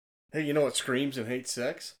Hey, you know what screams and hates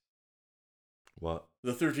sex? What?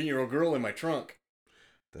 The 13-year-old girl in my trunk.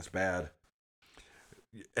 That's bad.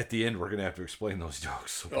 At the end, we're going to have to explain those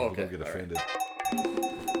jokes so people don't get offended.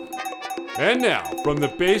 And now, from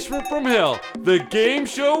the basement from hell, the game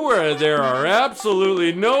show where there are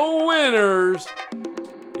absolutely no winners.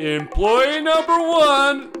 Employee number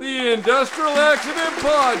one, the Industrial Accident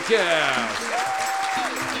Podcast.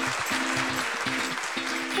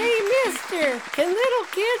 Hey, mister, can little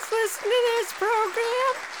kids listen to this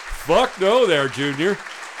program? Fuck no there, Junior.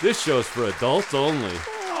 This show's for adults only.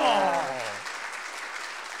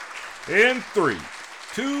 In 3,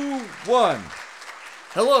 2, 1.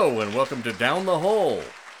 Hello, and welcome to Down the Hole.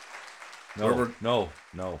 No.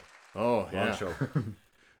 Oh, yeah. Wrong show.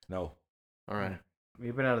 No. All right.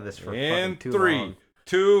 We've been out of this for In fucking too 3, long.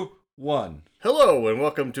 2, 1. Hello, and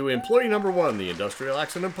welcome to Employee number one, the Industrial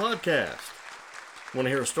Accident Podcast. Want to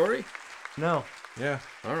hear a story? No. Yeah.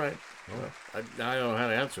 All right. Well, I don't know how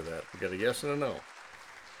to answer that. We got a yes and a no.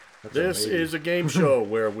 That's This amazing. is a game show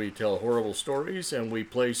where we tell horrible stories and we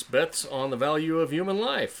place bets on the value of human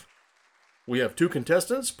life. We have two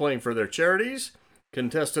contestants playing for their charities.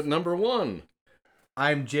 Contestant number one.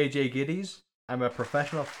 I'm JJ Gittes. I'm a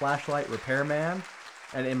professional flashlight repairman,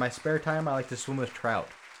 and in my spare time, I like to swim with trout.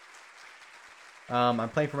 I'm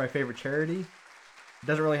playing for my favorite charity. It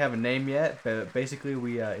doesn't really have a name yet, but basically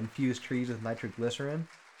we infuse trees with nitroglycerin,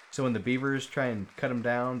 so when the beavers try and cut them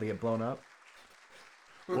down, they get blown up.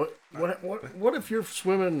 What if you're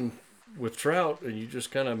swimming with trout and you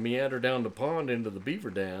just kind of meander down the pond into the beaver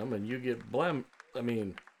dam and you get blam? I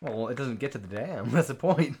mean, Well, it doesn't get to the dam. That's the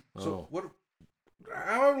point. So, what?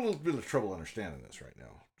 I'm having a little bit of trouble understanding this right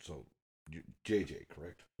now. So, JJ,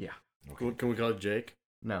 correct? Yeah. Okay. Can we call it Jake?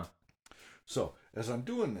 No. So, as I'm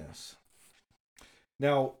doing this,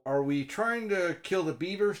 now, are we trying to kill the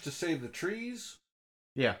beavers to save the trees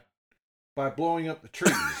Yeah. by blowing up the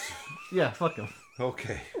trees? Yeah. Fuck them.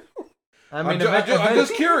 Okay. I mean, I'm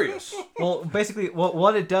just curious. Well, basically,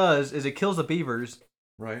 what it does is it kills the beavers.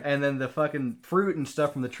 Right. And then the fucking fruit and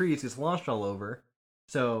stuff from the trees gets launched all over.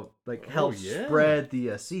 So, like, helps yeah. spread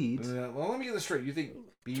the seeds. Well, let me get this straight. You think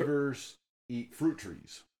beavers eat fruit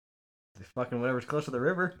trees? The fucking whatever's close to the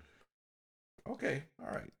river. Okay.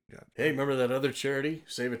 All right. Yeah. Hey, remember that other charity?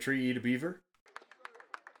 Save a tree, eat a beaver?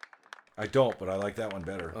 I don't, but I like that one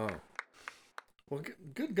better. Oh. Well,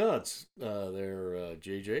 good gods there,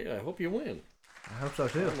 JJ. I hope you win. I hope so, I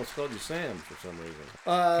too. almost called you Sam for some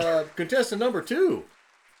reason. Contestant number two.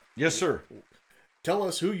 Yes, sir. Tell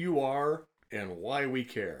us who you are and why we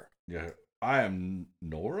care. Yeah. I am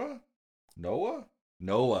Norah? Noah?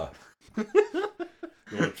 Noah. You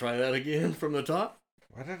want to try that again from the top?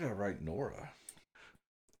 Why did I write Norah?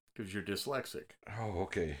 Because you're dyslexic. Oh,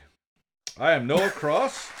 okay. I am Noah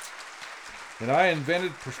Cross, and I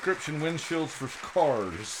invented prescription windshields for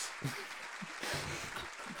cars.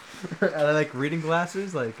 Are they like reading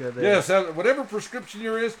glasses? Like Yes, whatever prescription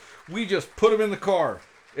there is, we just put them in the car.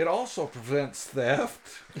 It also prevents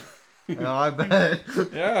theft. Oh, I bet.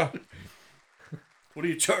 Yeah. What do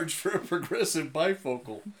you charge for a progressive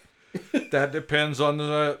bifocal? That depends on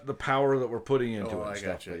the power that we're putting into it. I and stuff.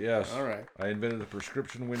 got you. But yes. All right. I invented a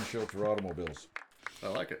prescription windshield for automobiles. I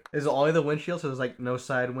like it. Is it only the windshield? So there's like no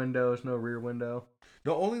side windows, no rear window?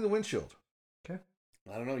 No, only the windshield. Okay.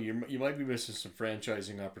 I don't know. You might be missing some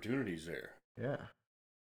franchising opportunities there. Yeah.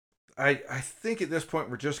 I think at this point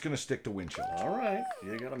we're just going to stick to windshields. All right.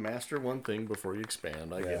 You got to master one thing before you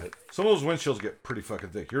expand. I get it. Some of those windshields get pretty fucking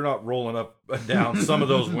thick. You're not rolling up and down some of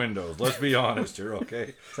those windows. Let's be honest here,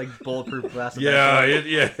 okay? It's like bulletproof glass. Yeah,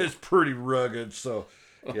 it's pretty rugged. So,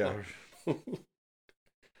 yeah.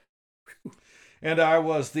 And I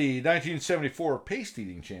was the 1974 paste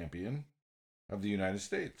eating champion of the United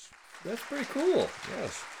States. That's pretty cool.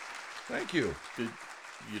 Yes. Thank you. Did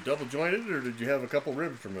you double jointed or did you have a couple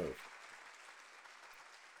ribs removed?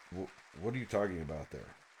 What are you talking about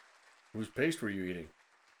there? Whose paste were you eating?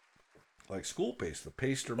 Like school paste, the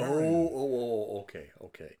paste or Okay.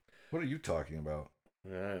 What are you talking about?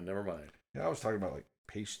 Never mind. Yeah, I was talking about like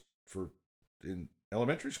paste in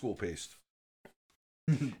elementary school paste.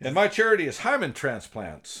 And my charity is Hymen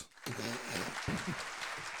Transplants.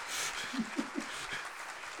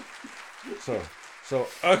 So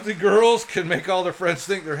ugly girls can make all their friends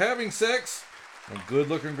think they're having sex, and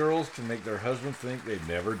good-looking girls can make their husbands think they've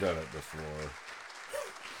never done it before.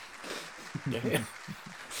 Damn.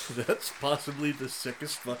 That's possibly the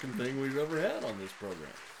sickest fucking thing we've ever had on this program.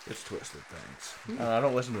 It's twisted, thanks. I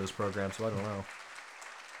don't listen to this program, so I don't know.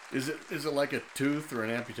 Is it like a tooth or an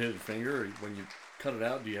amputated finger? Or when you cut it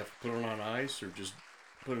out, do you have to put it on ice or just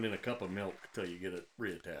put it in a cup of milk until you get it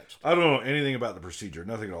reattached. I don't know anything about the procedure.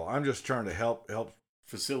 Nothing at all. I'm just trying to help.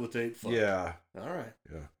 Facilitate fun. Yeah. All right.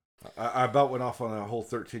 Yeah. I about went off on a whole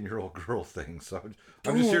 13-year-old girl thing, so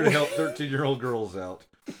I'm just here to help 13-year-old girls out.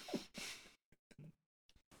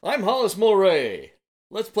 I'm Hollis Mulwray.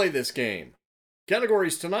 Let's play this game.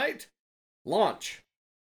 Categories tonight: launch,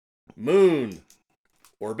 moon,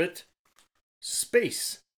 orbit,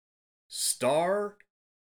 space, star,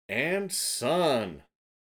 and sun.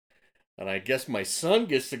 And I guess my son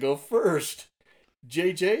gets to go first.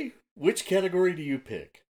 JJ, which category do you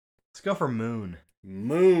pick? Let's go for moon.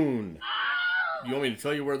 Moon. You want me to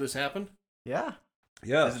tell you where this happened? Yeah.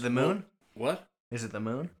 Yeah. Is it the moon? What? Is it the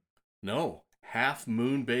moon? No. Half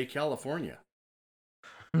Moon Bay, California.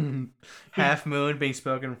 Half moon being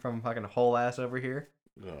spoken from fucking whole ass over here.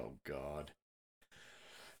 Oh, God.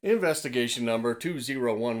 Investigation number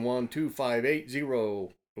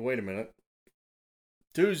 20112580. Wait a minute.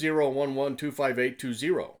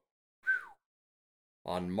 20112580.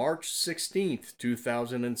 On March 16th,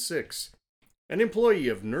 2006, an employee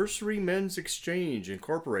of Nursery Men's Exchange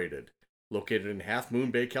Incorporated, located in Half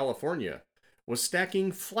Moon Bay, California, was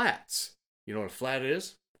stacking flats. You know what a flat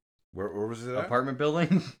is? Where was it at? Apartment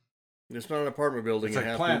building? It's not an apartment building. It's in like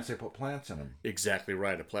Half plants. Moon. They put plants in them. Exactly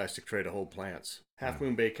right. A plastic tray to hold plants. Half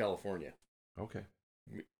Moon Bay, California. Okay.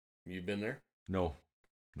 You've been there? No.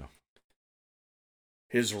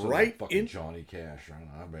 His So right fucking Johnny Cash.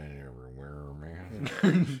 I've been everywhere,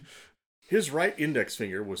 man. His right index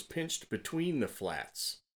finger was pinched between the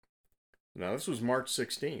flats. Now, this was March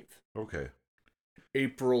 16th. Okay.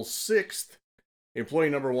 April 6th, employee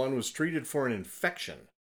number 1 was treated for an infection.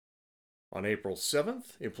 On April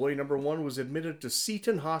 7th, employee number 1 was admitted to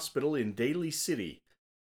Seton Hospital in Daly City.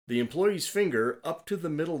 The employee's finger up to the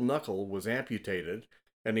middle knuckle was amputated,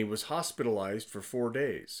 and he was hospitalized for 4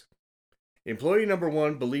 days. Employee number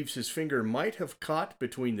 1 believes his finger might have caught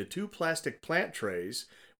between the 2 plastic plant trays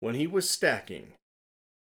when he was stacking.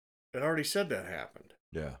 It already said that happened.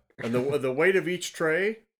 Yeah. And the weight of each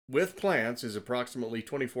tray with plants is approximately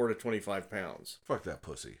 24 to 25 pounds. Fuck that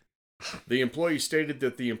pussy. The employee stated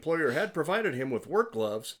that the employer had provided him with work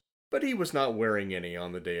gloves, but he was not wearing any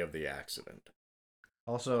on the day of the accident.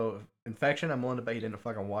 Also, infection, I'm willing to bet he didn't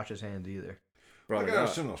fucking wash his hands either. I Probably gotta not.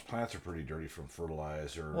 assume those plants are pretty dirty from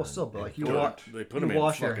fertilizer. Well, still, but like you, Dirt. They put you them in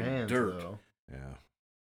wash your fucking hands, dirt. though. Yeah.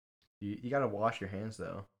 You gotta wash your hands,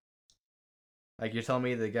 though. Like, you're telling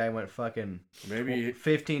me the guy went fucking Maybe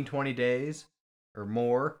 15, 20 days or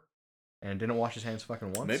more and didn't wash his hands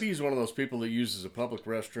fucking once? Maybe he's one of those people that uses a public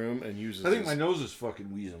restroom and uses. I think my nose is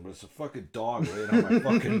fucking wheezing, but it's a fucking dog laying on my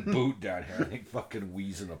fucking boot down here. I think fucking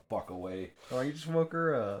wheezing the fuck away. Oh, you just woke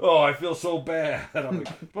her up. Oh, I feel so bad. I'm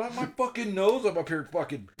like, but my fucking nose, I'm up here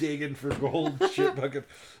fucking digging for gold shit. Fucking.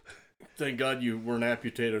 Thank God you weren't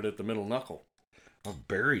amputated at the middle knuckle. I'm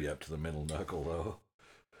buried up to the middle knuckle, though.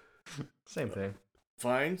 Same thing.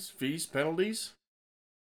 Fines, fees, penalties?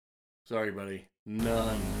 Sorry, buddy.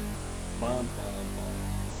 None. Bum, bum, bum.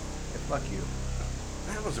 Hey, fuck you.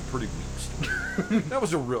 That was a pretty weak story. That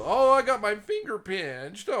was a real. Oh, I got my finger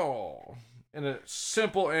pinched. Oh, and a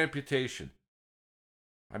simple amputation.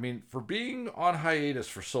 I mean, for being on hiatus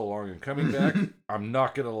for so long and coming back, I'm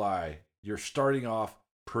not gonna lie, you're starting off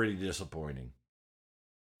pretty disappointing.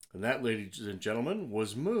 And that, ladies and gentlemen,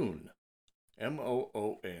 was Moon.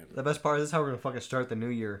 M-O-O-N. The best part is this is how we're gonna fucking start the new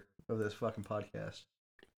year of this fucking podcast.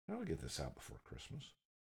 I'll get this out before Christmas.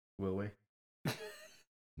 Will we?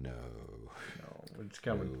 No. No, it's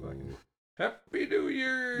coming. No. Fucking. Happy New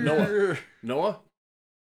Year, Noah? No.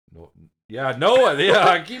 Yeah, Noah. Yeah,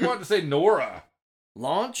 I keep wanting to say Norah.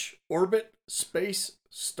 Launch, orbit, space,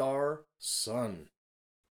 star, sun.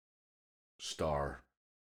 Star,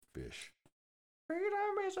 fish.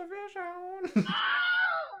 Freedom is a vision.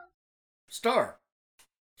 Star.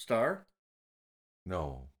 Star?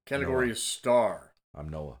 No. Category Noah. is star. I'm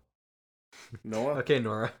Noah. Noah? Okay,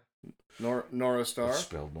 Norah. Nora Star? It's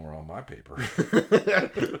spelled Norah on my paper.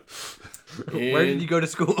 Where did you go to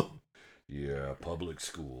school? Yeah, public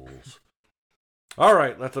schools. All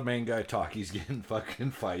right, let the main guy talk. He's getting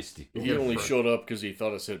fucking feisty. He only showed up because he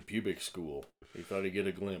thought it said pubic school. He thought he'd get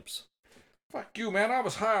a glimpse. Fuck you, man. I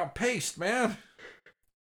was high on paste, man.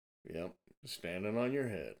 Yep. Standing on your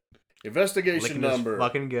head. Investigation Licking those number.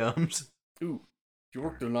 fucking gums. Ooh. Did you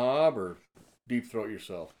work the knob or deep throat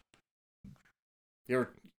yourself? You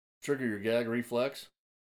ever trigger your gag reflex?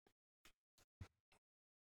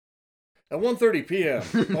 At 1:30 p.m.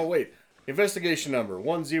 Oh, wait. Investigation number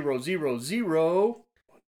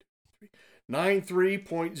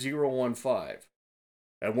 100093.015.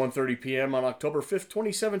 At 1:30 p.m. on October 5th,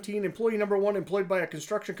 2017, employee number 1, employed by a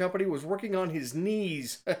construction company, was working on his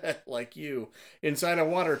knees, like you, inside a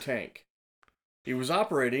water tank. He was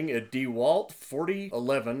operating a DeWalt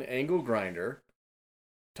 4011 angle grinder,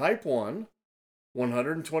 Type 1,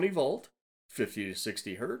 120 volt, 50 to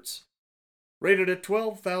 60 hertz, rated at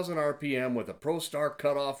 12,000 RPM with a ProStar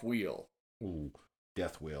cutoff wheel. Ooh,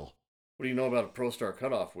 death wheel. What do you know about a ProStar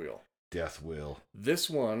cutoff wheel? Death wheel. This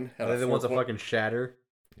one had Are they the ones that fucking shatter?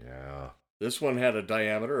 Yeah. This one had a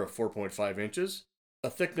diameter of 4.5 inches, a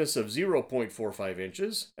thickness of 0.45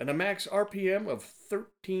 inches, and a max RPM of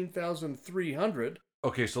 13,300.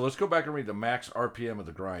 Okay, so let's go back and read the max RPM of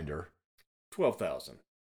the grinder 12,000.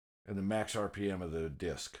 and the max RPM of the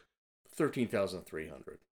disc.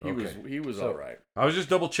 13,300. Okay. He was So- all right. I was just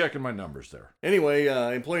double checking my numbers there. Anyway,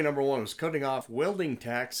 employee number 1 was cutting off welding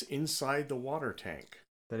tacks inside the water tank.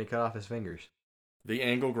 Then he cut off his fingers. The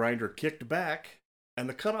angle grinder kicked back, and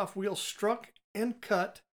the cutoff wheel struck and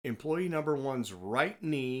cut employee number 1's right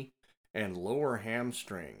knee and lower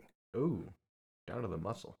hamstring. Ooh, down to the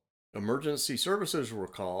muscle. Emergency services were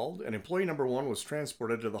called, and employee number 1 was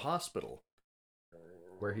transported to the hospital.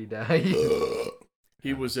 Where he died.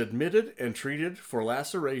 He was admitted and treated for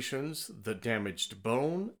lacerations that damaged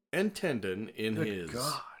bone and tendon in Good his.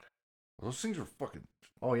 God. Those things are fucking...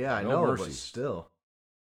 Oh yeah, I No know, but mercy. still.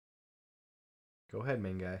 Go ahead,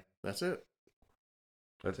 main guy. That's it.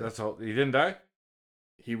 That's all. He didn't die?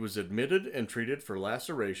 He was admitted and treated for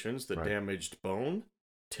lacerations that Right. damaged bone,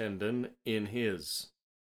 tendon in his.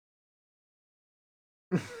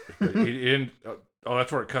 He didn't... Oh,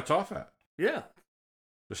 that's where it cuts off at. Yeah.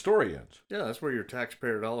 The story ends. Yeah, that's where your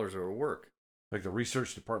taxpayer dollars are at work. Like the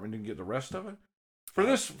research department didn't get the rest of it? For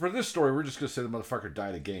this story, we're just going to say the motherfucker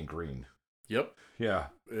died of gangrene. Yep. Yeah.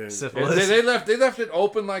 Syphilis. They left it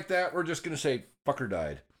open like that. We're just going to say fucker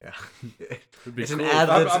died. Yeah. It'd be It's an cool.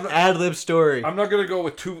 ad lib story. I'm not going to go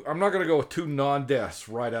with two non-deaths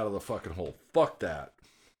right out of the fucking hole. Fuck that.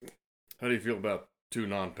 How do you feel about 2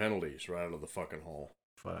 non-penalties right out of the fucking hole?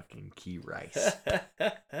 Fucking key rice.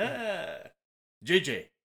 JJ,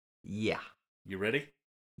 Yeah. you ready?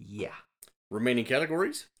 Yeah. Remaining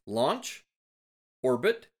categories: launch,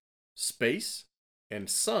 orbit, space, and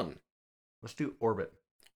sun. Let's do orbit.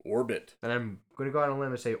 Orbit. And I'm going to go out on a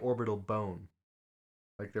limb and say orbital bone.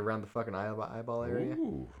 Like they're around the fucking eyeball area.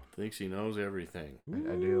 Ooh. Thinks he knows everything.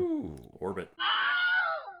 I do. Orbit.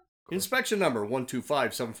 Inspection number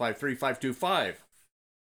 125753525.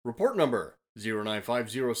 Report number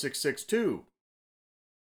 0950662.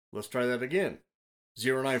 Let's try that again.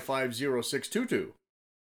 0950622.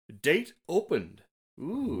 Date opened.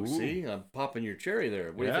 Ooh, see, I'm popping your cherry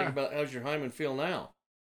there. What do you think about, how's your hymen feel now?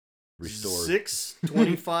 Restored.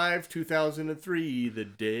 6/25/2003, the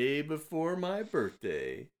day before my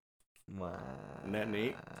birthday. Wow. Isn't that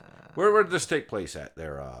neat? Where did this take place at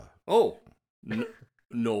there? Oh,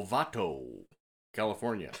 Novato,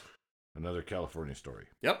 California. Another California story.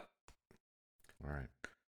 Yep. All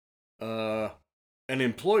right. An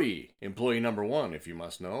employee number 1, if you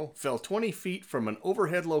must know, fell 20 feet from an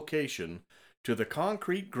overhead location to the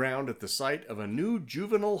concrete ground at the site of a new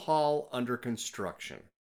juvenile hall under construction.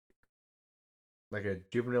 Like a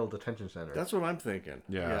juvenile detention center. That's what I'm thinking.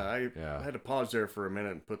 Yeah, I yeah. had to pause there for a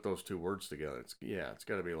minute and put those 2 words together. It's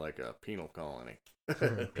got to be like a penal colony.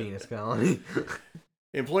 Penis colony.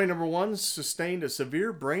 Employee number 1 sustained a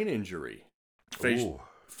severe brain injury,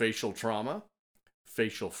 facial trauma,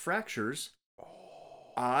 facial fractures,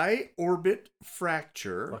 eye orbit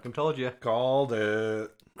fracture, Fucking told you. Called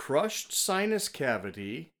it. crushed sinus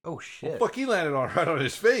cavity, Oh shit. Fuck, he landed right on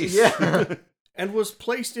his face. Yeah. and was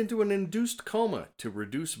placed into an induced coma to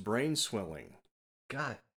reduce brain swelling.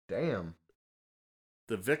 God damn.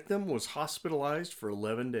 The victim was hospitalized for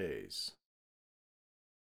 11 days.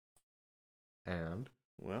 And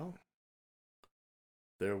Well,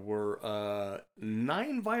 there were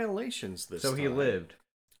 9 violations this time. so he lived.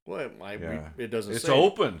 Well, it doesn't It's say.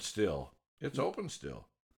 open still. It's open still.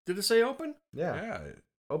 Did it say open? Yeah. Yeah.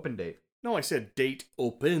 Open date. No, I said date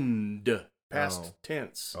opened. Past Oh.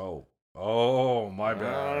 tense. Oh, my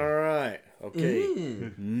bad. All right. Okay.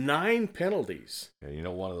 Ooh. 9 penalties. Yeah, you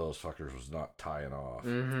know one of those fuckers was not tying off.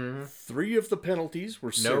 Mm-hmm. 3 of the penalties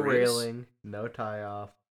were serious. No railing. No tie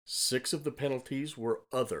off. 6 of the penalties were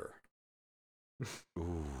other.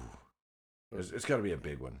 Ooh. It's got to be a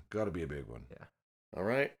big one. Got to be a big one. Yeah. All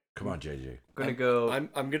right. Come on, JJ. Gonna go I'm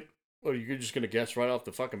gonna. Oh, you're just gonna guess right off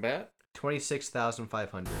the fucking bat?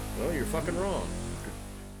 26,500. Well, you're fucking wrong.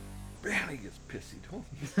 Man, he gets pissy, don't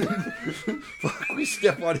he? Fuck, we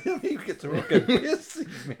step on him, he gets fucking pissy,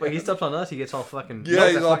 man. Wait, he steps on us, he gets all fucking. Yeah,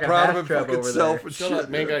 he's he's all proud of himself and Shut shit. up,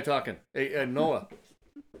 main guy talking. Hey, Noah.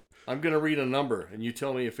 I'm going to read a number, and you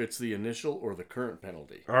tell me if it's the initial or the current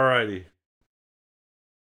penalty. Alrighty.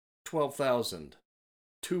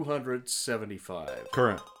 12,275.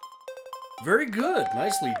 Current. Very good.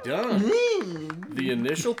 Nicely done. The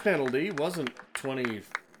initial penalty wasn't $20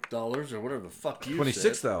 or whatever the fuck you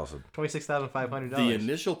said. $26,000. $26,500. The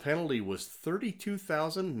initial penalty was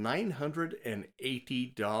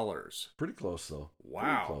 $32,980. Pretty close, though.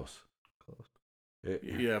 Wow. Pretty close.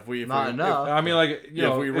 Yeah, if we Not enough. I mean, like, you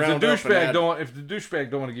know, if we if the round up and add-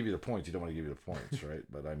 douchebag don't want to give you the points, you don't want to give you the points, right?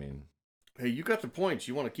 But I mean, hey, you got the points.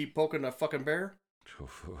 You want to keep poking that fucking bear? oh,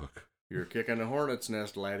 fuck. You're kicking the hornet's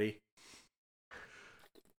nest, laddie.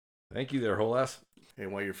 Thank you there, whole ass. Hey,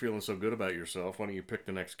 while you're feeling so good about yourself, why don't you pick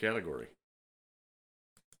the next category?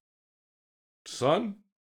 Son?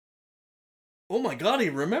 Oh my god, he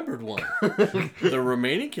remembered one. The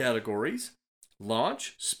remaining categories: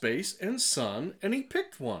 launch, space, and sun, and he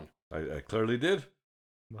picked one. I clearly did.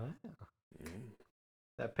 Wow.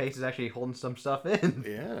 That pace is actually holding some stuff in.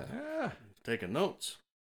 Yeah, Yeah. taking notes.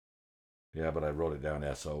 Yeah, but I wrote it down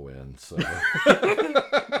S-O-N, so.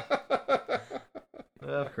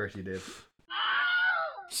 Of course you did.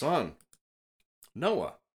 Son.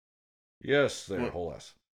 Noah. Yes, there, What? whole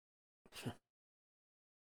ass.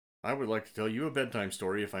 I would like to tell you a bedtime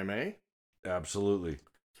story, if I may. Absolutely.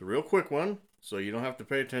 It's a real quick one, so you don't have to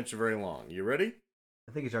pay attention very long. You ready?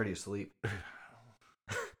 I think he's already asleep.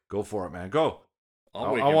 Go for it, man. Go.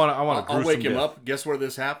 I'll wake gruesome him death. up. Guess where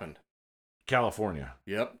this happened? California.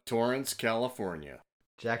 Yep, Torrance, California.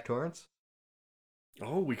 Jack Torrance?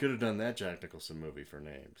 Oh, we could have done that Jack Nicholson movie for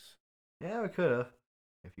names. Yeah, we could have.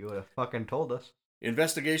 If you would have fucking told us.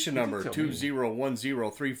 Investigation number tell me.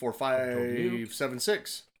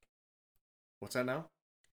 2010345576. What's that now?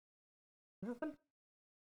 Nothing.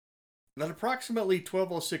 At approximately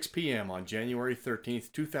 12:06 p.m. on January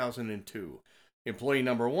 13th, 2002, employee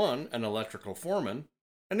number 1, an electrical foreman,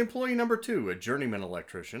 and employee number 2, a journeyman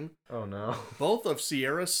electrician, Oh no. both of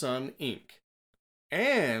Sierra Sun, Inc.,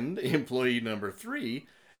 and employee number 3,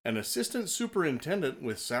 an assistant superintendent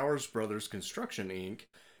with Sowers Brothers Construction, Inc.,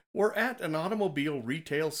 were at an automobile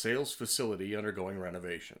retail sales facility undergoing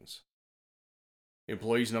renovations.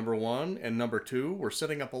 Employees number 1 and number 2 were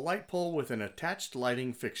setting up a light pole with an attached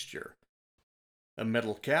lighting fixture. A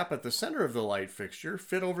metal cap at the center of the light fixture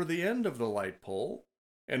fit over the end of the light pole,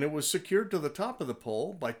 and it was secured to the top of the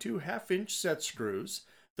pole by 2 half-inch set screws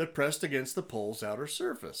that pressed against the pole's outer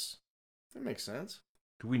surface. That makes sense.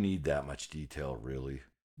 Do we need that much detail, really?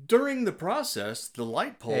 During the process, the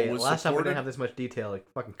light pole Hey, was last time we supported... didn't have this much detail. Like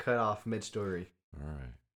fucking cut off mid-story. All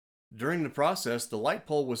right. During the process, the light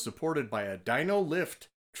pole was supported by a dyno lift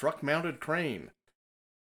truck-mounted crane.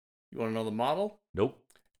 You want to know the model? Nope.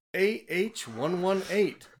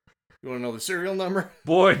 AH118. You want to know the serial number?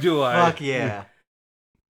 Boy, do I. Fuck yeah.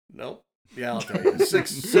 Nope. Yeah, I'll tell you.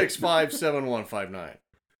 6657159.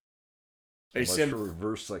 So much for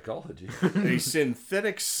reverse psychology. A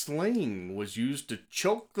synthetic sling was used to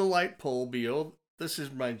choke the light pole below.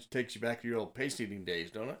 Takes you back to your old paste eating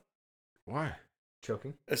days, don't it? Why?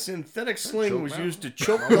 Choking. A synthetic sling choke was out. used to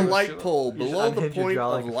choke the light pole You just below the unhinge your point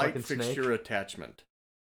jaw of like a light fucking snake. fixture attachment.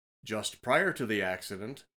 Just prior to the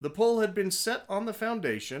accident, the pole had been set on the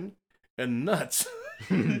foundation, and nuts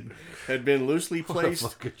had been loosely placed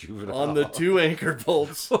on the 2 anchor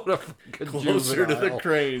bolts What a fucking closer to the juvenile.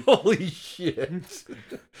 crane. Holy shit.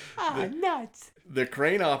 Nuts. The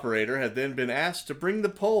crane operator had then been asked to bring the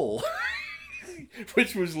pole,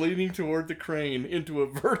 which was leaning toward the crane, into a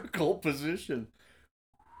vertical position.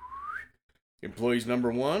 Employees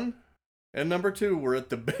number 1 and number 2 were at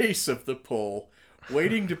the base of the pole,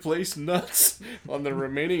 waiting to place nuts on the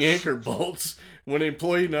remaining anchor bolts when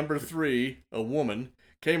employee number 3, a woman,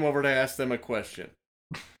 came over to ask them a question.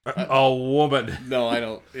 A woman. No, I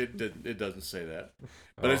don't. It doesn't say that.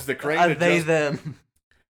 But as the crane Are they them?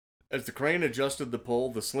 As the crane adjusted the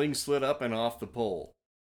pole, the sling slid up and off the pole.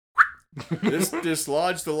 This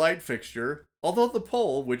dislodged the light fixture, although the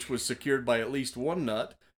pole, which was secured by at least 1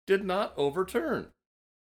 nut, did not overturn.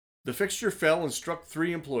 The fixture fell and struck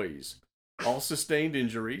 3 employees. All sustained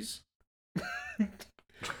injuries.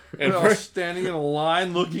 We're all standing in a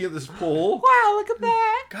line looking at this pole. Wow, look at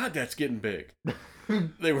that. God, that's getting big.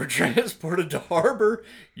 They were transported to Harbor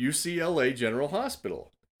UCLA General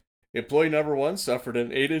Hospital. Employee number 1 suffered an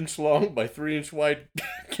 8-inch long by 3-inch wide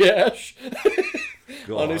gash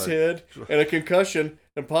on his head and a concussion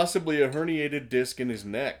and possibly a herniated disc in his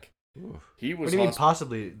neck. He was What do you mean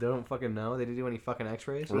possibly? They don't fucking know? They didn't do any fucking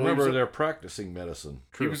x-rays? Remember, they're practicing medicine.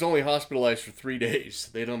 He was only hospitalized for 3 days.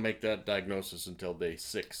 They don't make that diagnosis until day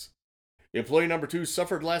 6. Employee number 2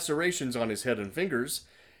 suffered lacerations on his head and fingers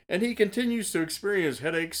and he continues to experience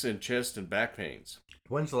headaches and chest and back pains.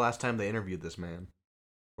 When's the last time they interviewed this man?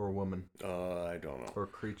 Or woman? I don't know. Or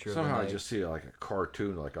creature Somehow of I the just see like a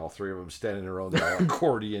cartoon, like all three of them standing around their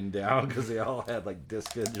accordion down because they all had like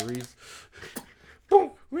disc injuries.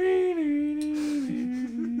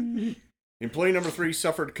 Employee number 3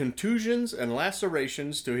 suffered contusions and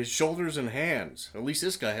lacerations to his shoulders and hands. At least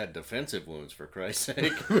this guy had defensive wounds, for Christ's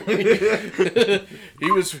sake.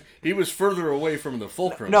 he was further away from the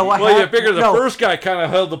fulcrum. No, Well, you figure the first guy kind of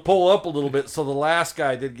held the pole up a little bit, so the last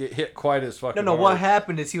guy did get hit quite as fucking No, hard. what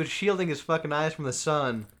happened is he was shielding his fucking eyes from the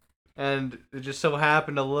sun, and it just so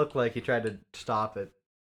happened to look like he tried to stop it.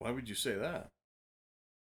 Why would you say that?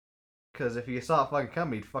 Because if he saw it fucking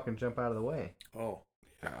coming, he'd fucking jump out of the way. Oh.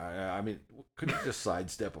 I mean, couldn't you just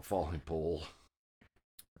sidestep a falling pole?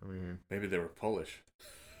 I mean, Maybe they were Polish.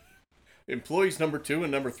 Employees number 2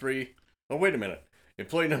 and number 3... Oh, wait a minute.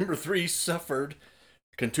 Employee number 3 suffered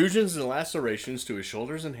contusions and lacerations to his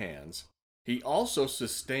shoulders and hands. He also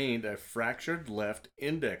sustained a fractured left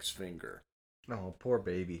index finger. oh, poor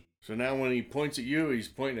baby. So now when he points at you, he's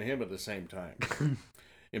pointing at him at the same time.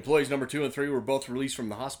 Employees number 2 and 3 were both released from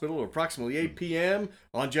the hospital at approximately 8 p.m.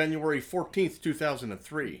 on January 14th,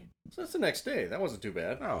 2003. So that's the next day. That wasn't too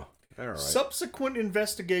bad. Oh, all right. Subsequent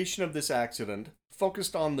investigation of this accident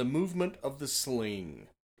focused on the movement of the sling.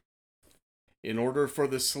 In order for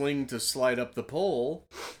the sling to slide up the pole,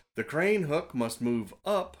 the crane hook must move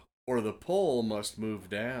up or the pole must move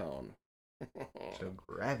down. So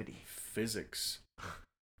gravity. Physics.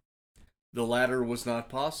 The latter was not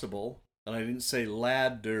possible. And I didn't say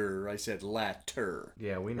ladder, I said ladder.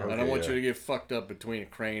 Yeah, we know. I don't want you to get fucked up between a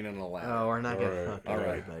crane and a ladder. Oh, we're not getting Alright, fucked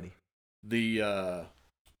alright. up, buddy.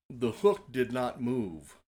 The hook did not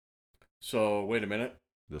move. So, wait a minute.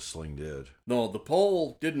 The sling did. No, the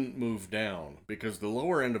pole didn't move down because the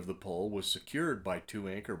lower end of the pole was secured by 2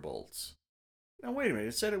 anchor bolts. Now, wait a minute.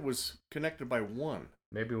 It said it was connected by 1.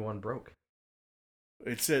 Maybe one broke.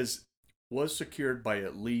 It says was secured by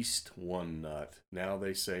at least 1 nut. Now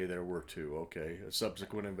they say there were 2. Okay. A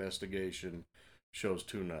subsequent investigation shows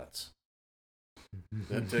 2 nuts. Does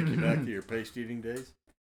that take you back to your paste eating days?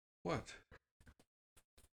 What?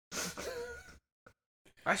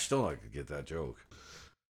 I still like to get that joke.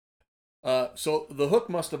 So the hook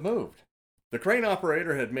must have moved. The crane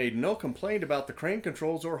operator had made no complaint about the crane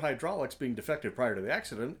controls or hydraulics being defective prior to the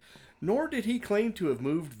accident, nor did he claim to have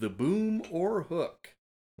moved the boom or hook.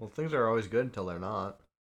 Well, things are always good until they're not.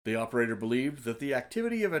 The operator believed that the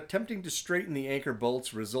activity of attempting to straighten the anchor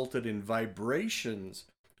bolts resulted in vibrations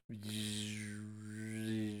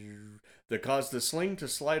that caused the sling to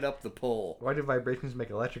slide up the pole. Why do vibrations make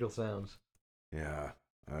electrical sounds? Yeah,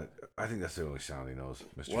 I think that's the only sound he knows,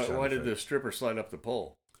 Mr. Why did the stripper slide up the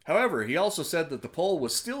pole? However, he also said that the pole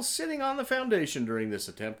was still sitting on the foundation during this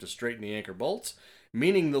attempt to straighten the anchor bolts,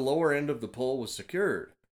 meaning the lower end of the pole was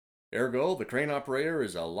secured. Ergo, the crane operator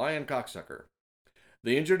is a lying cocksucker.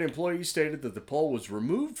 The injured employee stated that the pole was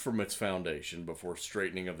removed from its foundation before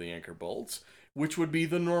straightening of the anchor bolts, which would be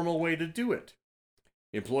the normal way to do it.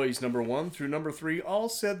 Employees number 1 through number 3 all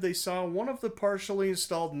said they saw one of the partially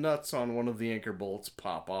installed nuts on one of the anchor bolts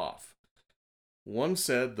pop off. One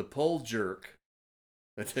said the pole jerk.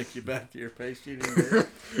 I take you back to your paste eating days.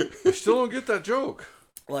 I still don't get that joke.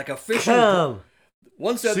 Like a fishing pole.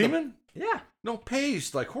 One said Semen? Yeah. No,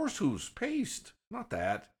 paste, like horse hooves, paste. Not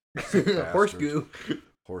that. Horse goo.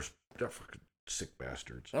 They're fucking sick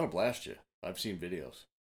bastards. That'll blast you. I've seen videos.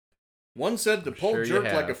 One said the pole sure you jerked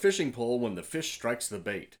like have. a fishing pole when the fish strikes the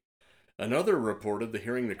bait. Another reported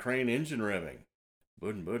hearing the crane engine revving.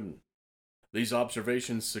 Budden. These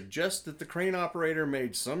observations suggest that the crane operator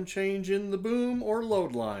made some change in the boom or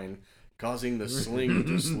load line, causing the sling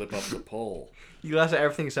to slip up the pole. You lost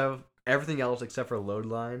everything else except for load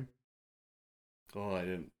line. Oh, I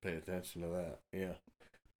didn't pay attention to that. Yeah.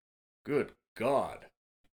 Good God.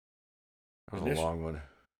 That was a long one.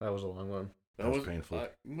 That was a long one. That was painful.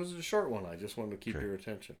 It was a short one. I just wanted to keep your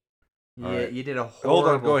attention. Yeah, All right. you did a horrible...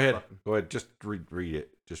 Hold on, go ahead. fucking- Go ahead, just read it.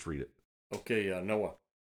 Just read it. Okay, Noah.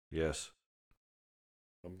 Yes.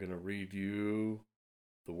 I'm going to read you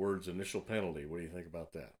the words initial penalty. What do you think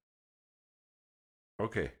about that?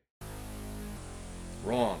 Okay.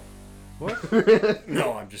 Wrong. What?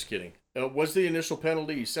 No, I'm just kidding. Was the initial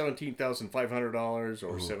penalty $17,500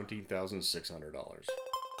 or Ooh. $17,600?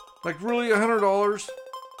 Like, really, $100?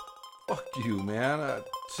 Fuck you, man.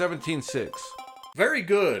 17.6. Very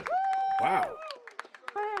good. Wow.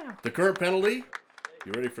 The current penalty,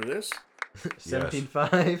 you ready for this?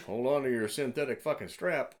 17.5. Hold on to your synthetic fucking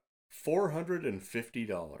strap.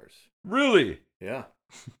 $450. Really? Yeah.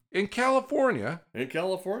 In California? In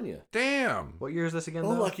California. Damn. What year is this again?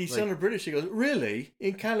 Oh, though? like he sounded British. He goes, really?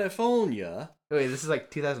 In California? Wait, this is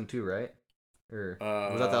like 2002, right? Or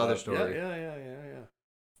was that the other story? Yeah.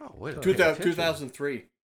 Oh, wait. 2003.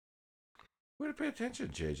 Way to pay attention,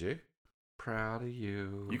 JJ. Proud of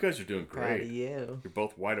you. You guys are doing Proud great. of you. You're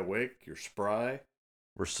both wide awake. You're spry.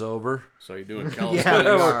 We're sober. So you doing Yeah,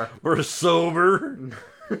 California? we are. We're sober.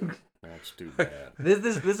 That's too bad.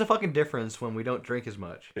 This is a fucking difference when we don't drink as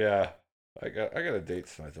much. Yeah. I got a date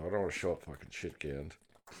tonight, though. I don't want to show up fucking shit canned.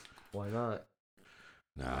 Why not?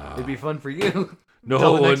 Nah. It'd be fun for you. No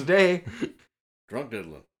Till the one. next day. Drunk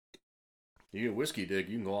diddling. You get whiskey dig,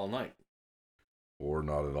 you can go all night. Or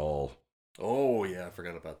not at all. Oh, yeah, I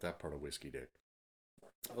forgot about that part of whiskey dig.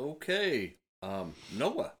 Okay.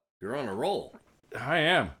 Noah, you're on a roll. I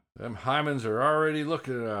am. Them hymens are already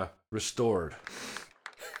looking restored.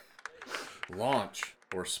 Launch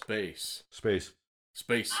or space? Space.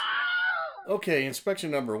 Space. Okay,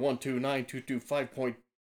 inspection number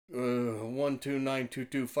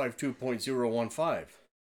 12922.1292252.015.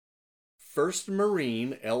 First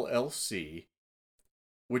Marine LLC,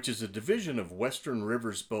 which is a division of Western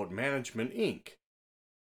Rivers Boat Management, Inc.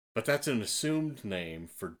 But that's an assumed name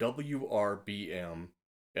for WRBM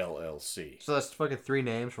LLC. So that's fucking 3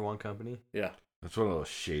 names for one company. Yeah, That's one of those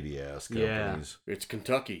shady ass Yeah. companies. it's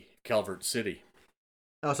Kentucky, Calvert City.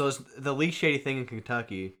 Oh, so it's the least shady thing in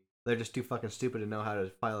Kentucky. They're just too fucking stupid to know how to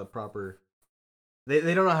file a proper. They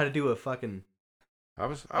don't know how to do a fucking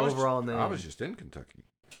overall name. I was just in Kentucky.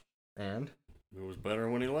 And It was better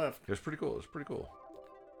when he left. It was pretty cool.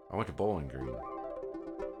 I went to Bowling Green.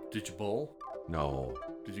 Did you bowl? No.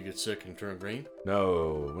 Did you get sick and turn green?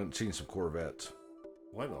 No. Went and seen some Corvettes.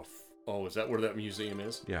 Why the Oh, is that where that museum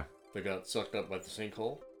is? Yeah. They got sucked up by the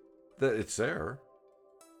sinkhole? It's there.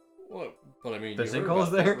 What? But I mean, The you heard sinkhole's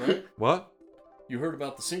about there? that, right? What? You heard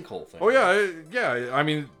about the sinkhole thing. Oh, yeah. I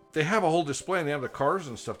mean, they have a whole display and they have the cars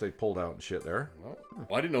and stuff they pulled out and shit there. Well,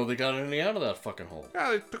 I didn't know they got any out of that fucking hole.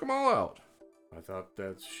 Yeah, they took them all out. I thought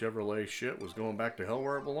that Chevrolet shit was going back to hell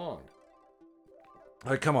where it belonged.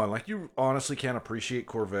 Like, come on. Like, you honestly can't appreciate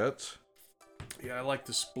Corvettes? Yeah, I like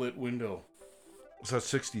the split window. So that's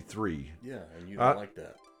 63. Yeah, and you don't like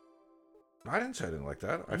that. I didn't say I didn't like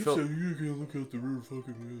that. I You felt said you can't look out the rear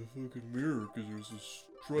fucking mirror because there's this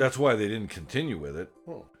stripe. that's why they didn't continue with it.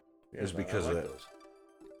 Oh, yeah, Is because I of like that. those.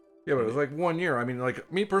 Yeah, but it was like 1 year. I mean,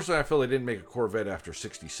 like, me personally, I feel they didn't make a Corvette after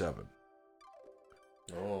 67.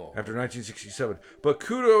 Oh. After 1967. But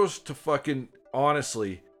kudos to fucking,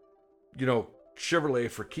 honestly, Chevrolet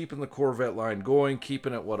for keeping the Corvette line going,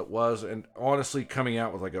 keeping it what it was, and honestly coming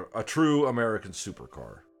out with like a true American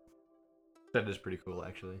supercar. that is pretty cool,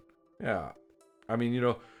 actually. Yeah. I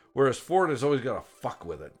mean, whereas Ford has always got to fuck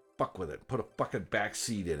with it, put a fucking back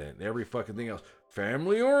seat in it, and every fucking thing else.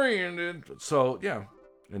 Family oriented. So, yeah.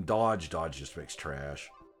 And Dodge just makes trash.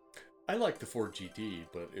 I like the Ford GT,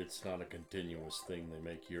 but it's not a continuous thing they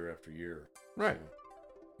make year after year. Right.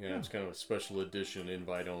 So, it's kind of a special edition,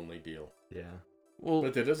 invite-only deal. Yeah. Well,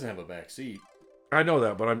 But it doesn't have a back seat. I know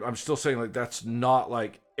that, but I'm still saying, like, that's not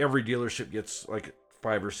like every dealership gets like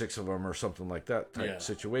 5 or 6 of them or something like that type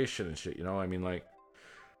situation and shit, I mean, like,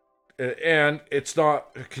 and it's not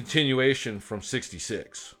a continuation from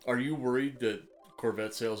 66. Are you worried that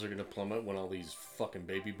Corvette sales are going to plummet when all these fucking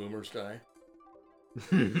baby boomers die?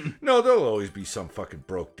 No, there'll always be some fucking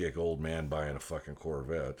broke dick old man buying a fucking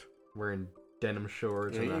Corvette. Wearing denim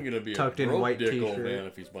shorts He ain't and going to be a tucked in broke white dick t-shirt. old man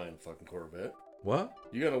if he's buying a fucking Corvette. What?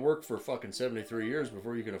 You got to work for fucking 73 years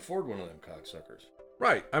before you can afford one of them cocksuckers.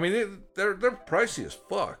 Right. I mean, they're pricey as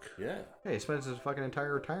fuck. Yeah, Hey, he spends his fucking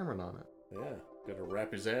entire retirement on it. yeah. Got to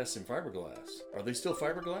wrap his ass in fiberglass. Are they still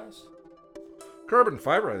fiberglass? Carbon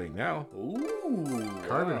fiber, I think, now. Ooh,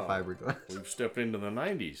 Carbon wow. fiberglass. We've stepped into the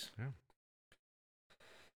 90s. Yeah.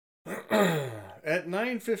 At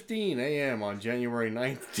 9:15 a.m. on January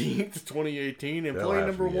 19th, 2018, They'll employee have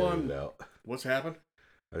number to be one. edited out. What's happened?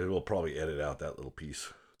 We'll probably edit out that little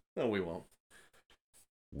piece. No, we won't.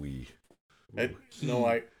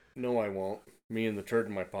 No, No, I won't. Me and the turd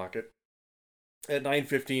in my pocket. At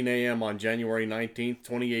 9:15 a.m. on January 19th,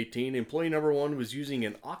 2018, employee number one was using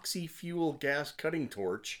an oxy-fuel gas cutting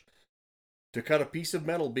torch to cut a piece of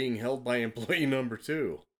metal being held by employee number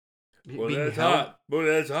two. Well, that's hot. But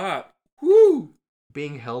that's hot. Woo!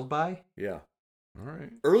 Being held by? Yeah. All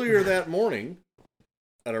right. Earlier that morning,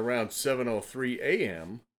 at around 7:03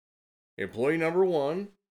 a.m., employee number one,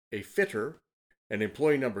 a fitter, and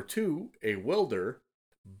employee number two, a welder,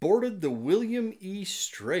 boarded the William E.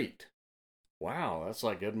 Strait. Wow, that's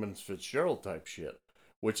like Edmund Fitzgerald type shit,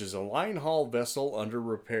 which is a line haul vessel under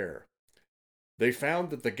repair. They found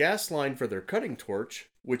that the gas line for their cutting torch,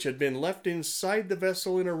 which had been left inside the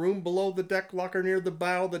vessel in a room below the deck locker near the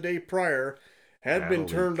bow the day prior, had been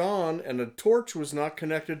turned on, and the torch was not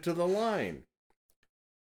connected to the line.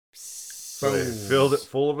 So they filled it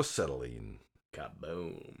full of acetylene.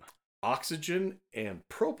 Kaboom. Oxygen and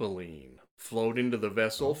propylene flowed into the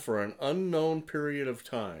vessel for an unknown period of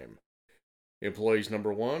time. Employees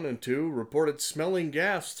number 1 and 2 reported smelling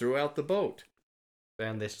gas throughout the boat.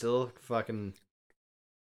 And they still fucking...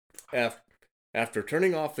 After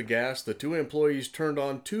turning off the gas, the 2 employees turned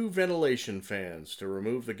on 2 ventilation fans to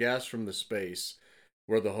remove the gas from the space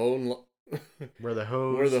where the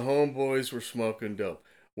homeboys were smoking dope,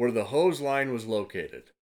 where the hose line was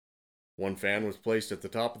located. One fan was placed at the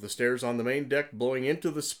top of the stairs on the main deck, blowing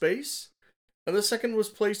into the space, and the second was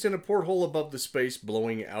placed in a porthole above the space,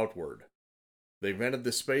 blowing outward. They vented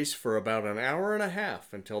the space for about an hour and a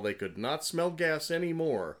half until they could not smell gas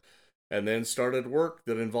anymore, and then started work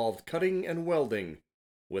that involved cutting and welding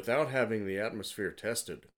without having the atmosphere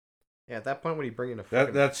tested. Yeah, at that point, when you bring in a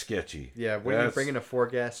fucking... That's sketchy. Yeah, when you bring in a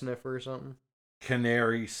 4-gas sniffer or something.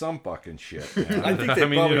 Canary, some fucking shit, man. I think they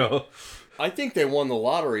I think they won the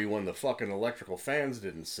lottery when the fucking electrical fans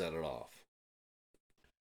didn't set it off.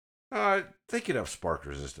 They could have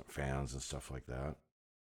spark-resistant fans and stuff like that.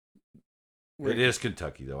 It is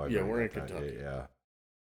Kentucky, though. We're in Kentucky. Yeah.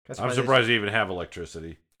 I'm surprised they even have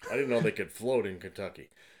electricity. I didn't know they could float in Kentucky.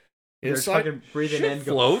 They're fucking breathing in.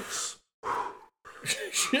 Floats?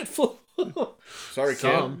 Shit floats. Sorry,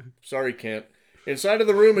 Kent. Sorry, Kent. Inside of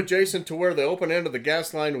the room adjacent to where the open end of the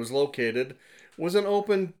gas line was located was an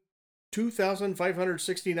open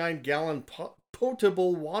 2,569-gallon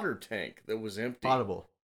potable water tank that was empty. Potable.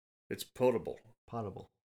 It's potable. Potable.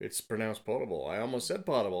 It's pronounced potable. I almost said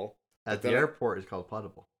potable. At the airport, it's called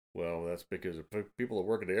potable. Well, that's because people that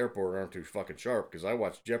work at the airport aren't too fucking sharp, because I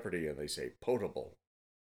watch Jeopardy and they say potable.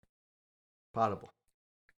 Potable.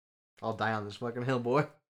 I'll die on this fucking hill, boy.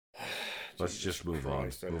 Let's just move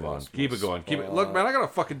on. Move on. Lost Keep my it going. Keep it. spot. Look, man, I got a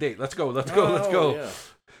fucking date. Let's go. Let's go. Yeah.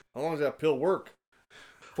 How long does that pill work?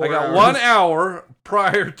 I got 1 hour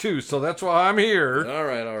prior to, so that's why I'm here. All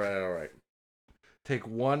right. Take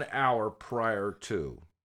 1 hour prior to.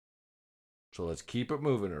 So let's keep it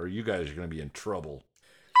moving, or you guys are going to be in trouble.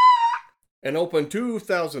 An open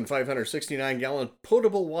 2,569-gallon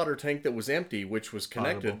potable water tank that was empty, which was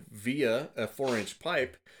connected via a 4-inch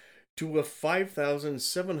pipe to a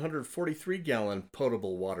 5,743-gallon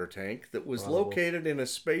potable water tank that was located in a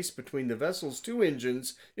space between the vessel's 2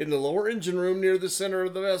 engines in the lower engine room near the center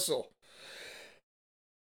of the vessel.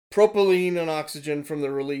 Propylene and oxygen from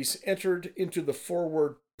the release entered into the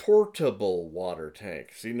forward portable water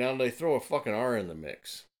tank. See, now they throw a fucking R in the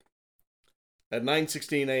mix. At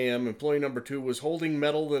 9:16 a.m., employee number 2 was holding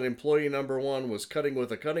metal that employee number 1 was cutting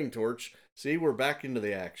with a cutting torch. See, we're back into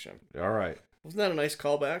the action. All right. Wasn't that a nice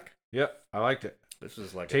callback? Yep, I liked it. This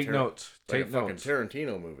is like Take notes. Like Take a fucking notes.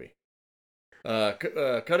 Tarantino movie.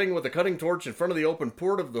 Cutting with a cutting torch in front of the open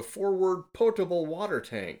port of the forward potable water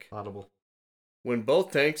tank. Potable. When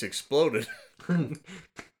both tanks exploded.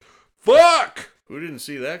 Fuck! Who didn't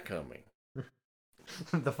see that coming?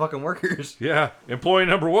 The fucking workers. Yeah, employee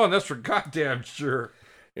number 1, that's for goddamn sure.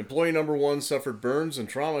 Employee number 1 suffered burns and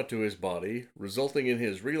trauma to his body, resulting in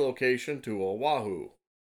his relocation to Oahu.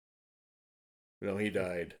 No, he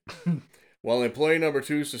died. While employee number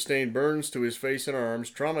 2 sustained burns to his face and arms,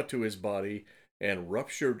 trauma to his body, and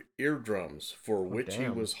ruptured eardrums, for which he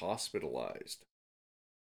was hospitalized.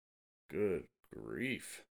 Good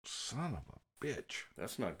grief. Son of a bitch.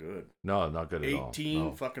 That's not good. No, not good at all.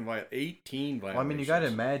 18 fucking 18 violations. Well, I mean, you gotta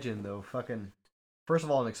imagine, though, fucking... First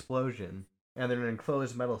of all, an explosion, and then an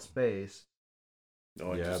enclosed metal space.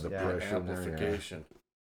 Oh, yeah, just the pressure amplification.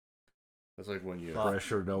 That's like when you...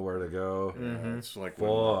 Pressure, nowhere to go. Yeah, it's like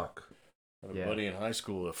Fuck. I had a buddy in high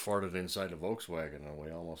school that farted inside a Volkswagen, and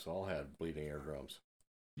we almost all had bleeding eardrums.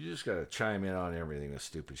 You just gotta chime in on everything with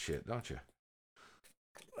stupid shit, don't you?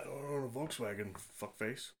 I don't own a Volkswagen,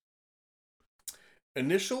 fuckface.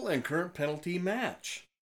 Initial and current penalty match.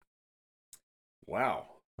 Wow.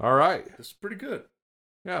 All right. This is pretty good.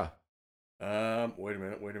 Yeah. Wait a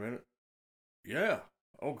minute. Yeah.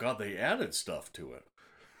 Oh, God, they added stuff to it.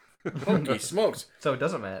 Holy smokes. So it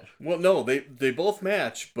doesn't match. Well, no, they both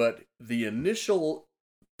match, but the initial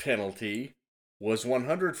penalty was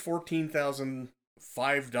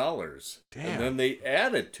 $114,005. Damn. And then they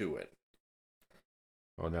added to it.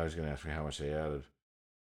 Oh, now he's going to ask me how much they added.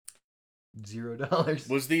 $0.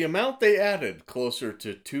 Was the amount they added closer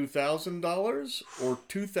to $2,000 or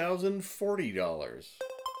 $2,040?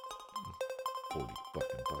 40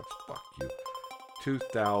 fucking bucks. Fuck you.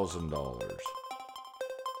 $2,000.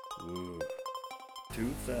 Ooh.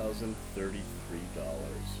 $2,033.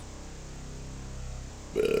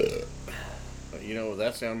 You know what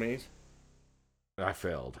that sound means? I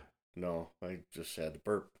failed. No, I just had to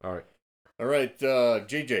burp. All right. All right,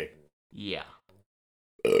 JJ. Yeah.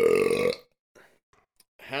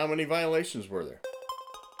 How many violations were there?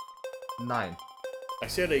 9. I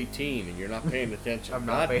said 18, and you're not paying attention. I'm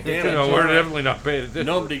not paying damn it. No, we're definitely not paying attention.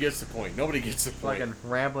 Nobody gets the point. Nobody gets the point. Fucking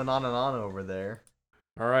rambling on and on over there.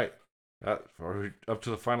 All right. Are we up to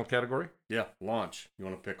the final category? Yeah, launch. You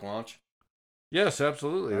want to pick launch? Yes,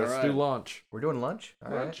 absolutely. All Let's right. do lunch. We're doing lunch?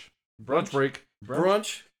 All right. Lunch. Brunch break.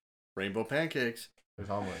 Brunch. Rainbow pancakes. There's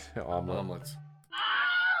omelets. Omelets.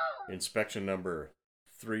 Inspection number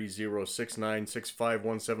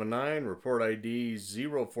 306965179. Report ID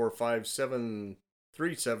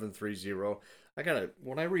 04573730.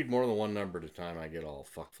 When I read more than one number at a time, I get all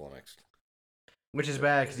fuck flummoxed. Which is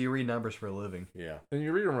bad because you read numbers for a living. Yeah. And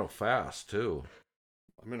you read them real fast, too.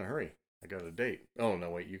 I'm in a hurry. I got a date. Oh, no,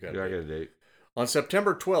 wait, you got a Yeah, I date. got a date. On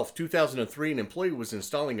September 12th, 2003, an employee was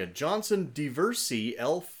installing a Johnson Diversey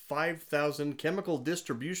L5000 chemical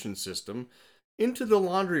distribution system into the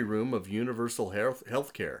laundry room of Universal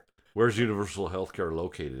Healthcare. Where's Universal Healthcare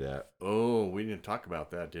located at? Oh, we didn't talk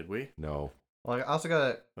about that, did we? No. Well, I also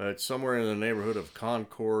got It's somewhere in the neighborhood of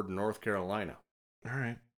Concord, North Carolina. All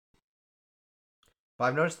right. But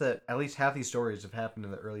I've noticed that at least half these stories have happened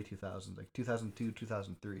in the early 2000s, like 2002,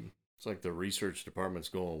 2003. It's like the research department's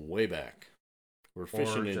going way back. We're Or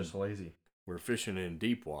fishing just lazy. We're fishing in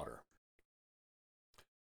deep water.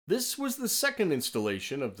 This was the second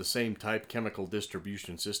installation of the same type chemical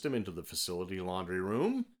distribution system into the facility laundry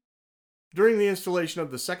room. During the installation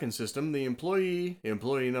of the second system, the employee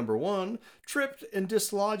number 1, tripped and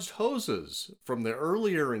dislodged hoses from the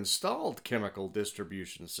earlier installed chemical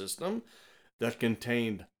distribution system that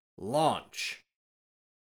contained launch.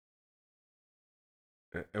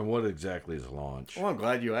 And what exactly is launch? Well, I'm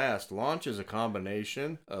glad you asked. Launch is a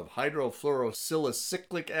combination of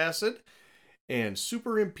hydrofluorosilicic acid and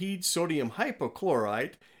superimpede sodium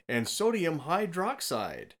hypochlorite and sodium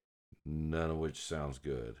hydroxide. None of which sounds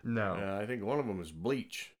good. No. I think one of them is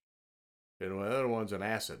bleach, and the other one's an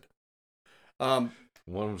acid. One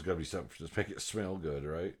of them's got to be something to just make it smell good,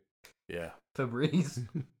 right? Yeah. Febreze.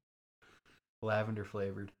 Lavender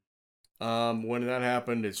flavored. When that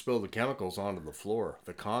happened, it spilled the chemicals onto the floor,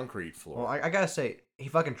 the concrete floor. Well, I gotta say, he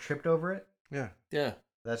fucking tripped over it. Yeah. Yeah.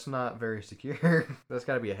 That's not very secure. That's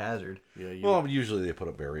gotta be a hazard. Yeah. Well, usually they put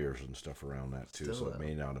up barriers and stuff around that too, Still, so it though.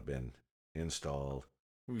 may not have been installed.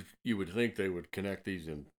 You would think they would connect these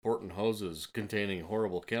important hoses containing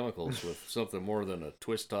horrible chemicals with something more than a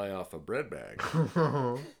twist tie off a bread bag.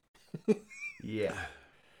 Yeah.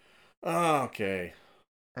 Okay.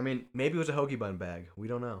 I mean, maybe it was a hoagie bun bag. We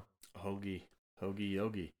don't know. Hoagie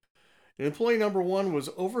yogi. Employee number 1 was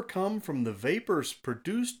overcome from the vapors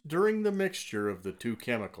produced during the mixture of the two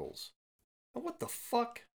chemicals. What the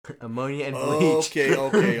fuck? Ammonia and bleach.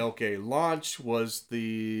 Okay. Launch was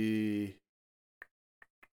the...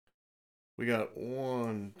 We got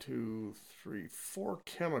 1, 2, 3, 4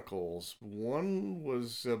 chemicals. One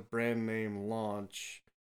was a brand name Launch.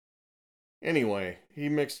 Anyway, he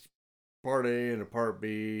mixed part A and a part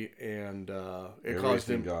B, and it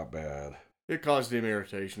Everything got bad. It caused him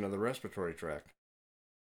irritation of the respiratory tract.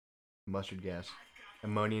 Mustard gas.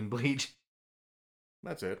 Ammonia and bleach.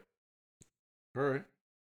 That's it. All right.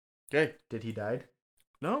 Okay. Did he die?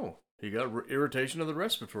 No, he got irritation of the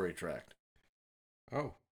respiratory tract.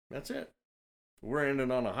 Oh. That's it. We're ending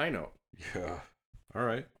on a high note. Yeah. All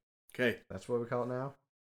right. Okay. That's what we call it now?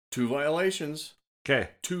 2 violations. Okay.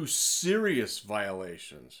 2 serious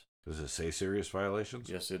violations. Does it say serious violations?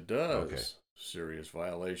 Yes, it does. Okay. Serious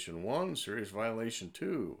violation 1, serious violation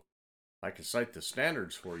 2. I can cite the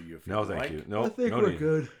standards for you if you No, like. thank you. No, I think no we're need.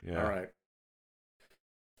 good. Yeah. All right.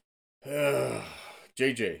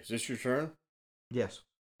 JJ, is this your turn? Yes.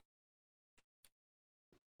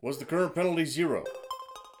 Was the current penalty 0?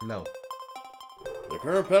 No. The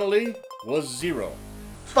current penalty was 0.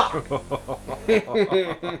 Fuck!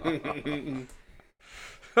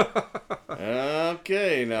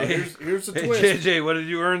 Okay, now here's the Hey, twist. JJ, what did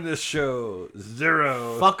you earn this show?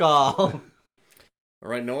 0. Fuck all. All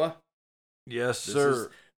right, Noah. Yes, This sir.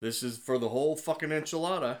 This is for the whole fucking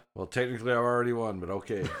enchilada. Well, technically, I've already won, but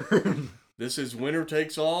okay. This is winner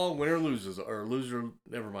takes all, winner loses, or loser.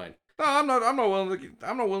 Never mind. No, I'm not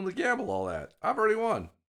willing to gamble all that. I've already won.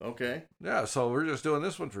 Okay, Yeah, so we're just doing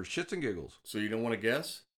this one for shits and giggles. so you don't want to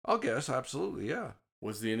guess? I'll guess, absolutely, yeah.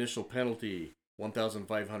 Was the initial penalty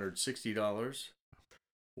 $1,560,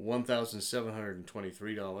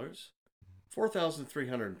 $1,723,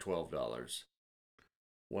 $4,312,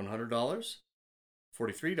 $100,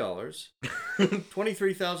 $43,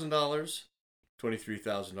 $23,000,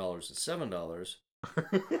 $23,000 is $7,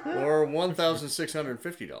 or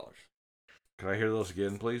 $1,650. Can I hear those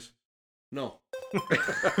again, please? No. I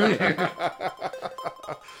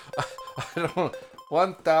don't.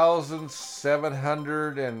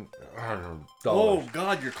 $1,700 and Oh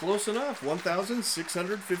God, you're close enough.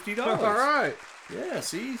 $1,650. All right. Yeah,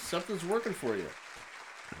 see, something's working for you.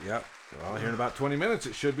 Yep. Well, here in about 20 minutes,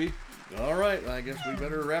 it should be. All right, I guess we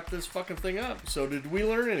better wrap this fucking thing up. So, did we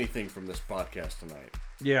learn anything from this podcast tonight?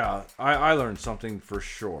 Yeah, I learned something for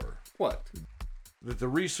sure. What? That the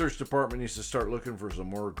research department needs to start looking for some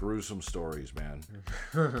more gruesome stories, man.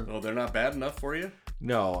 Oh, they're not bad enough for you?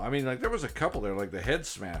 No, I mean, like, there was a couple there, like the head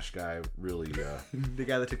smash guy really, The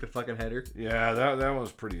guy that took the fucking header? yeah, that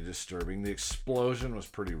was pretty disturbing. The explosion was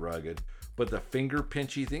pretty rugged. But the finger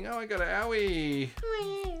pinchy thing, oh, I got an owie.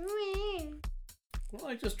 Well,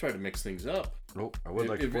 I just try to mix things up. Oh, I would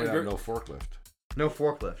like to point out no forklift. No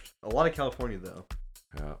forklift. A lot of California, though.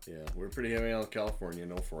 Yeah. Yeah, we're pretty heavy on California,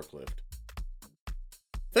 no forklift.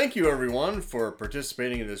 Thank you, everyone, for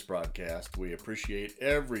participating in this broadcast. We appreciate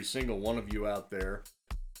every single one of you out there,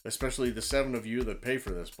 especially the 7 of you that pay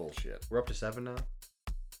for this bullshit. We're up to 7 now?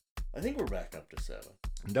 I think we're back up to 7.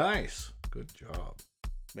 Nice. Good job.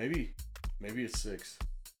 Maybe it's 6.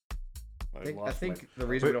 I think the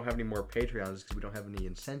reason we don't have any more Patreons is because we don't have any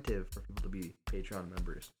incentive for people to be Patreon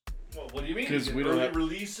members. Well, what do you mean? Because we don't have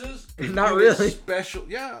releases. Not really. Special,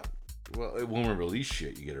 yeah. Well, when we release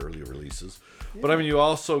shit, you get early releases. Yeah. But I mean, you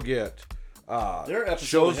also get they're episodes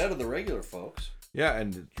shows ahead of the regular folks. Yeah,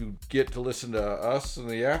 and you get to listen to us and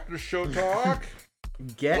the after show talk.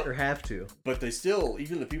 Or have to. But they still,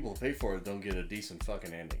 even the people who pay for it, don't get a decent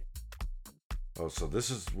fucking ending. Oh, so this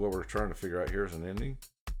is what we're trying to figure out here is an ending?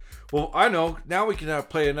 Well, I know. Now we can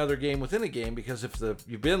play another game within a game, because if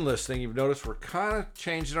you've been listening, you've noticed we're kind of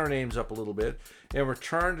changing our names up a little bit, and we're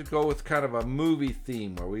trying to go with kind of a movie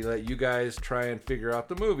theme where we let you guys try and figure out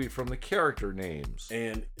the movie from the character names.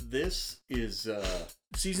 And this is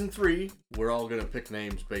season 3. We're all going to pick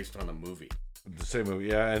names based on a movie. The same movie,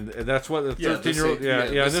 yeah, and that's what the 13-year-old,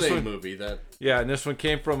 the this same one, movie that, yeah, and this one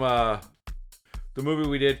came from the movie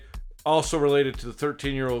we did, also related to the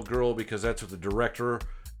 13-year-old girl, because that's what the director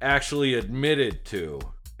actually admitted to,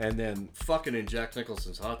 and then fucking in Jack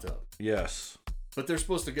Nicholson's hot tub. Yes, but they're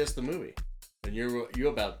supposed to guess the movie, and you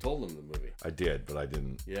about told them the movie. I did, but I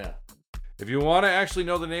didn't. Yeah. If you want to actually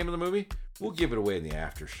know the name of the movie, we'll give it away in the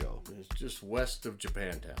after show. It's just west of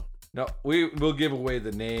Japantown. No, we'll give away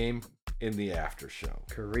the name in the after show.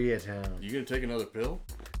 Koreatown. You gonna take another pill?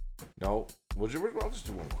 No, I'll just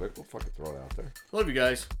do one quick. We'll fucking throw it out there. Love you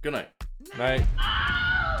guys. Good night. Night.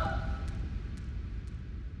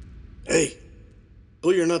 Hey,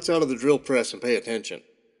 pull your nuts out of the drill press and pay attention.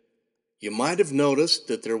 You might have noticed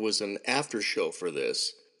that there was an after show for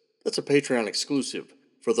this. That's a Patreon exclusive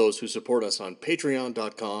for those who support us on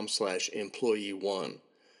patreon.com/employee1.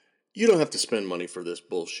 You don't have to spend money for this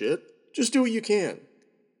bullshit. Just do what you can.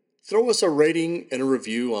 Throw us a rating and a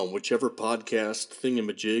review on whichever podcast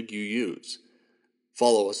thingamajig you use.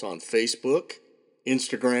 Follow us on Facebook,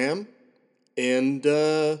 Instagram, and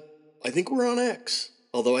I think we're on X.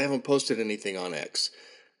 Although I haven't posted anything on X.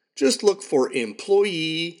 Just look for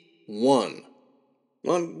Employee1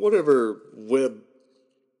 on whatever web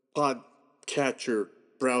podcatcher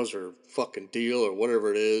browser fucking deal or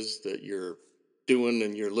whatever it is that you're doing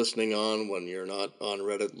and you're listening on when you're not on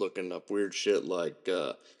Reddit looking up weird shit like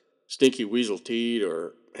Stinky Weasel Teed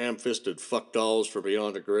or Ham-Fisted Fuck Dolls for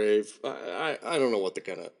Beyond the Grave. I don't know what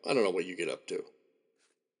I don't know what you get up to.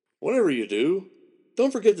 Whatever you do,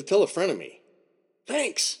 don't forget to tell a friend of me.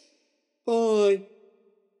 Thanks. Bye.